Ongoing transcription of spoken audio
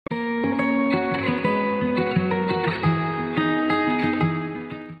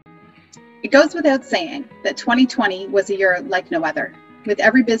It goes without saying that 2020 was a year like no other, with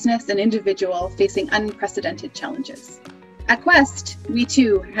every business and individual facing unprecedented challenges. At Quest, we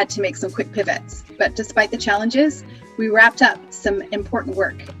too had to make some quick pivots, but despite the challenges, we wrapped up some important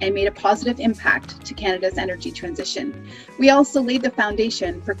work and made a positive impact to Canada's energy transition. We also laid the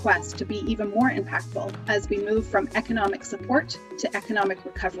foundation for Quest to be even more impactful as we move from economic support to economic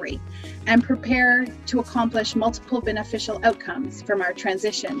recovery and prepare to accomplish multiple beneficial outcomes from our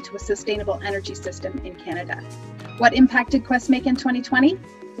transition to a sustainable energy system in Canada. What impact did Quest make in 2020?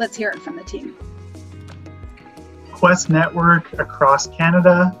 Let's hear it from the team. Quest network across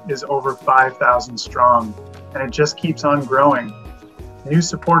Canada is over 5,000 strong, and it just keeps on growing. New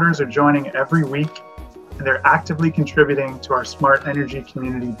supporters are joining every week, and they're actively contributing to our smart energy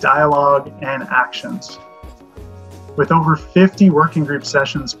community dialogue and actions. With over 50 working group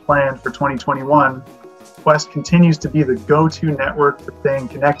sessions planned for 2021, Quest continues to be the go-to network for staying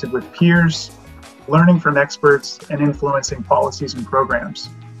connected with peers, learning from experts, and influencing policies and programs.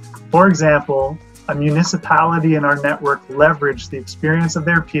 For example, a municipality in our network leveraged the experience of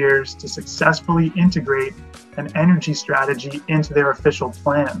their peers to successfully integrate an energy strategy into their official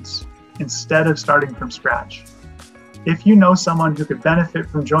plans, instead of starting from scratch. If you know someone who could benefit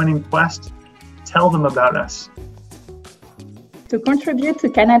from joining Quest, tell them about us. To contribute to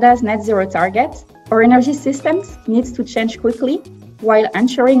Canada's net zero target, our energy systems needs to change quickly while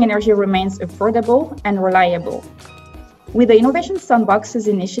ensuring energy remains affordable and reliable. With the Innovation Sandboxes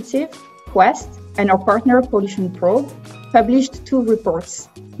initiative, Quest and our partner Pollution Probe published 2 reports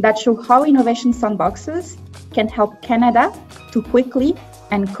that show how Innovation Sandboxes can help Canada to quickly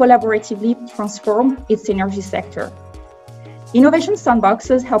and collaboratively transform its energy sector. Innovation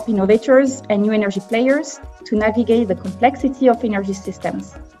Sandboxes help innovators and new energy players to navigate the complexity of energy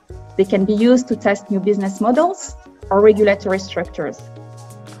systems. They can be used to test new business models or regulatory structures.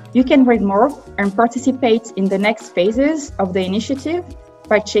 You can read more and participate in the next phases of the initiative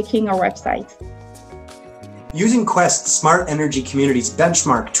by checking our website. Using Quest's Smart Energy Communities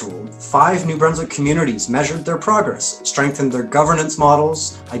benchmark tool, 5 New Brunswick communities measured their progress, strengthened their governance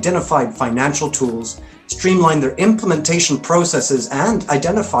models, identified financial tools, streamlined their implementation processes, and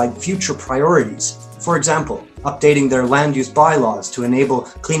identified future priorities. For example, updating their land use bylaws to enable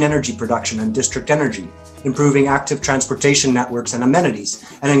clean energy production and district energy, improving active transportation networks and amenities,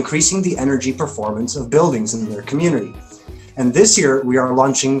 and increasing the energy performance of buildings in their community. And this year, we are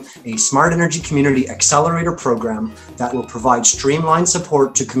launching a Smart Energy Community Accelerator program that will provide streamlined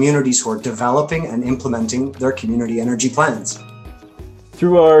support to communities who are developing and implementing their community energy plans.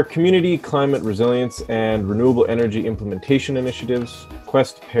 Through our community climate resilience and renewable energy implementation initiatives,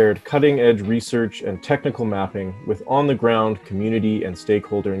 Quest paired cutting-edge research and technical mapping with on-the-ground community and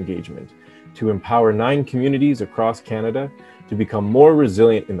stakeholder engagement to empower 9 communities across Canada to become more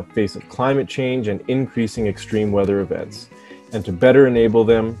resilient in the face of climate change and increasing extreme weather events, and to better enable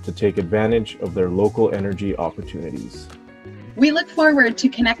them to take advantage of their local energy opportunities. We look forward to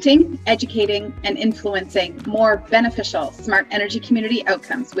connecting, educating, and influencing more beneficial smart energy community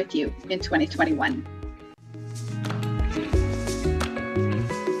outcomes with you in 2021.